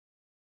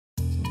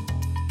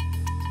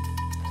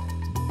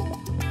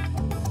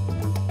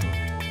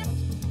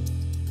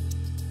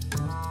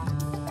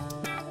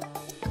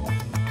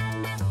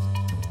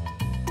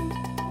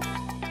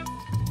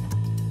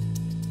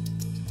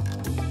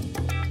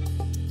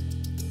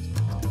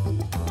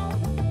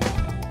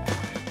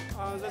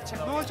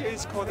technology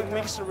is called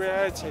mixed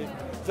reality.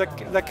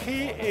 The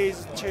key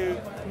is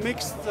to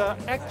mix the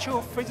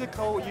actual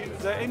physical,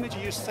 the image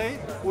you see,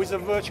 with the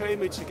virtual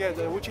image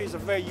together, which is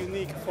very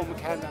unique from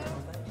Canon.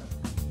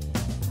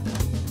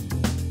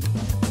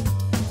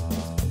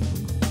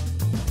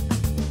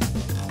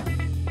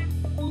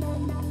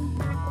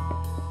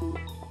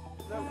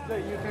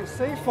 You can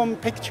see from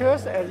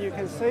pictures, as you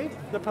can see,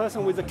 the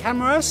person with the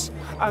cameras,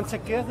 and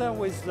together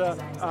with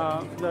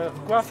the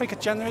graphic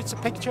generates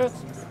pictures,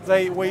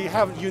 we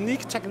have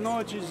unique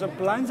technologies that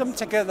blend them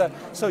together,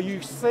 so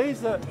you see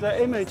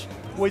the image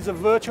with the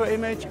virtual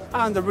image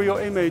and the real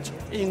image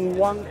in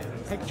one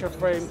picture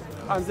frame,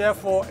 and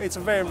therefore it's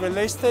very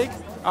realistic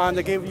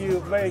and give you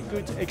a very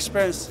good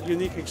experience,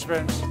 unique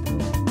experience.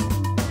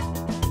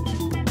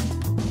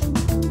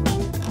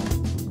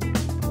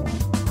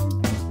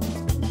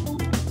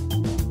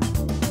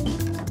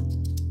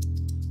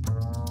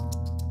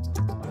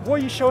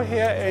 What you show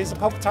here is a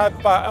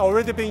prototype but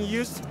already being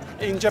used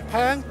in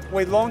Japan.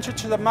 We launched it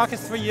to the market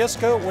 3 years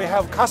ago. We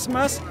have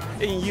customers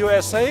in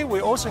USA. We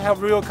also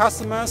have real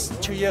customers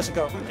 2 years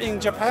ago. In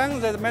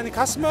Japan, there are many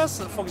customers.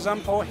 For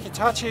example,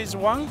 Hitachi is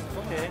one.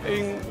 Okay.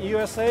 In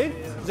USA,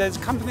 there's a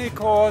company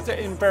called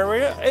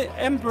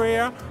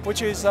MREAL,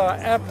 which is an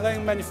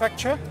airplane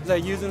manufacturer. They're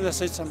using the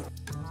system.